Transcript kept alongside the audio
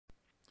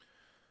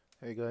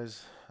Hey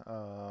guys,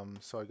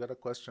 so I got a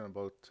question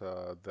about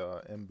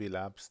the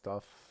MB-Lab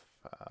stuff,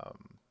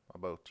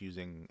 about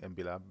using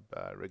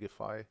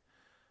MB-Lab-Rigify.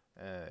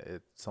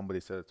 Somebody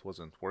said it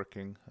wasn't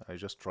working. I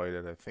just tried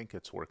it. I think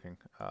it's working.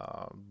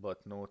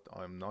 But note,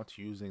 I'm not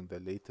using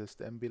the latest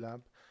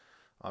MB-Lab.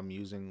 I'm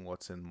using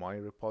what's in my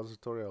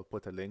repository. I'll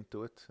put a link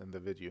to it in the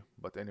video.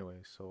 But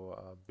anyway,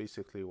 so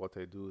basically what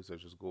I do is I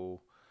just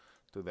go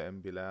to the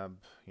MB-Lab,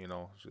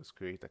 just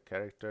create a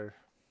character,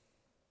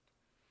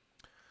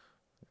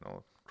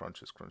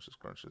 crunches,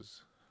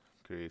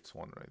 creates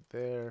one right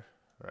there,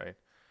 right?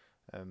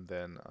 And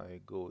then I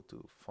go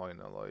to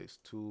finalize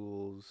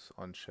tools,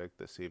 uncheck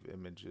the save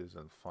images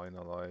and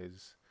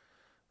finalize.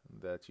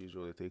 That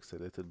usually takes a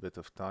little bit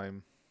of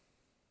time.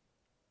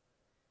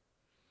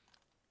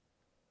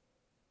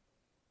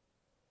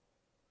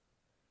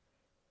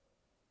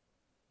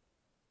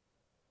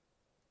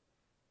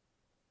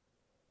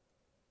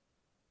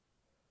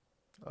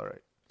 All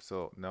right,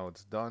 so now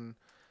it's done.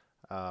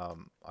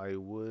 I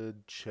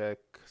would check,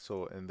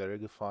 so in the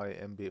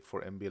Rigify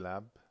for MB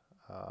Lab,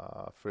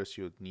 first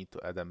you'd need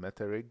to add a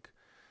meta rig.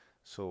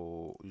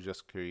 So you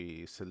just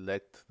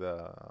select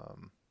the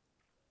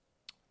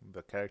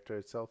character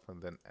itself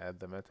and then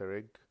add the meta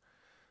rig.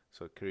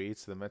 So it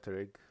creates the meta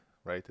rig,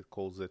 right? It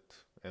calls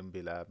it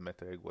MB-Lab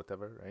meta rig,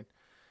 whatever, right?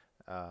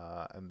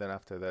 And then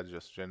after that,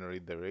 just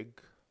generate the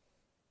rig.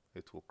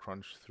 It will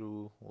crunch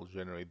through, will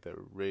generate the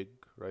rig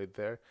right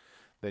there.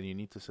 Then you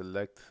need to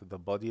select the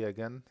body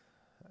again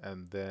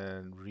and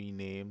then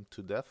rename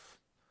to def.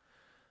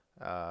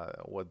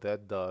 What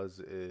that does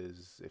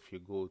is if you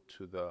go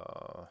to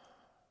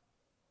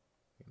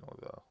what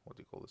do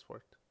you call this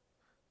part?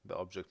 The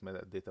object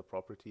metadata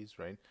properties,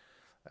 right?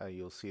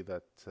 You'll see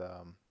that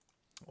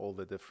all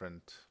the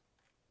different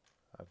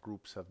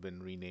groups have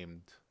been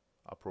renamed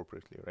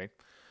appropriately, right?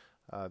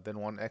 Then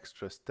one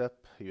extra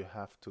step, you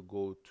have to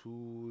go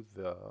to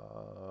the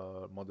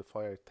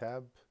modifier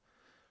tab,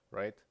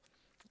 right?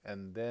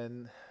 And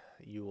then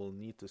you will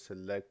need to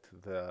select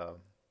the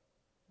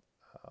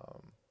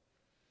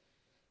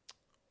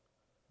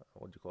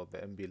what do you call it, the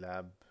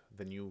MB-Lab,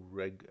 the new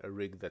rig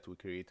that we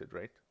created,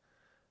 right?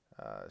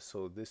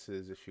 So this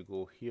is, if you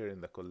go here in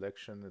the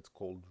collection, it's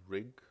called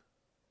rig,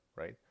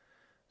 right?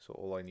 So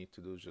all I need to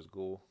do is just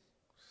go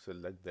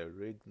select the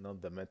rig,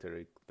 not the meta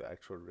rig, the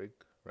actual rig,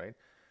 right?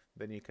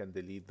 Then you can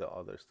delete the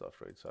other stuff,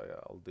 right? So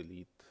I'll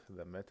delete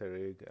the meta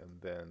rig,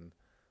 and then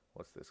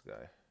what's this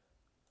guy?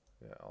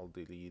 Yeah, I'll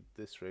delete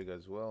this rig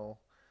as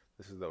well.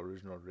 This is the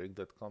original rig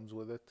that comes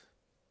with it.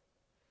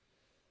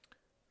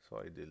 So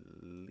I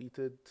delete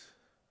it,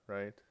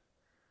 right?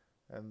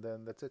 And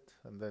then that's it.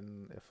 And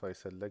then if I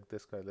select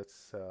this guy,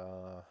 let's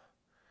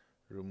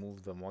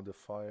remove the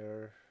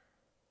modifier,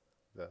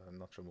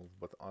 not remove,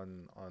 but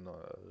on what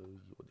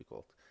do you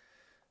call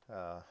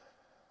it?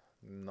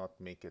 Not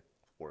make it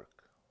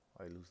work.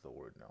 I lose the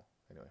word now.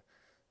 Anyway,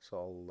 so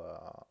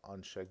I'll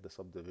uncheck the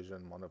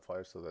subdivision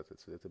modifier so that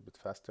it's a little bit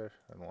faster.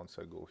 And once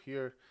I go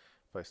here,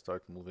 if I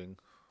start moving,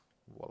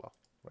 voila,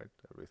 right?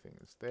 Everything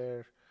is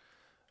there.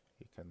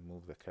 You can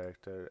move the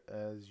character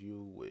as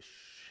you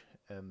wish.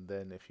 And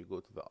then if you go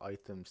to the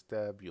items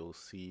tab, you'll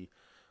see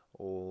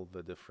all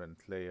the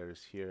different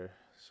layers here.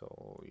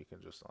 So you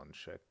can just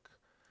uncheck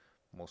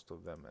most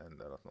of them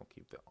and I don't know,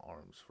 keep the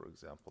arms, for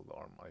example, the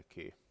arm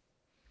IK.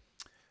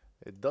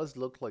 It does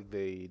look like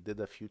they did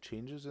a few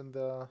changes in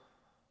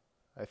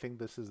I think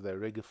this is the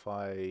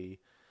Rigify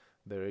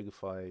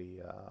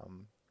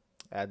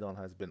add-on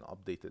has been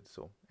updated.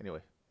 So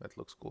anyway, that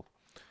looks cool.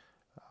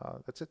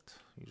 That's it.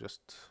 You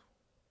just,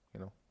 you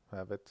know,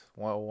 have it.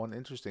 One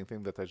interesting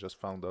thing that I just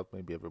found out,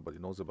 maybe everybody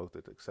knows about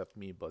it except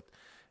me, but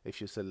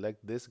if you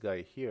select this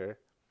guy here,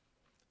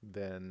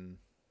 then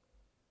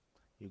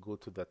you go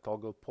to the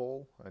toggle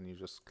pole and you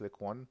just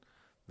click one,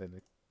 then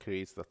it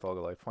creates the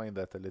toggle. I find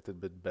that a little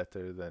bit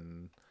better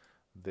than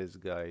this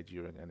guy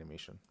during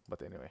animation.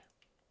 But anyway,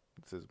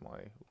 this is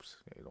my, oops,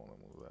 I don't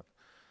want to move that.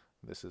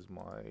 This is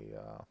my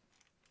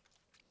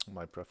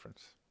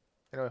preference.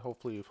 Anyway,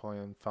 hopefully you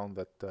found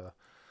that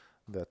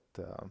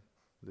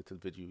little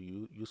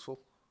video useful.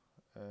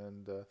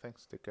 And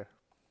thanks, take care.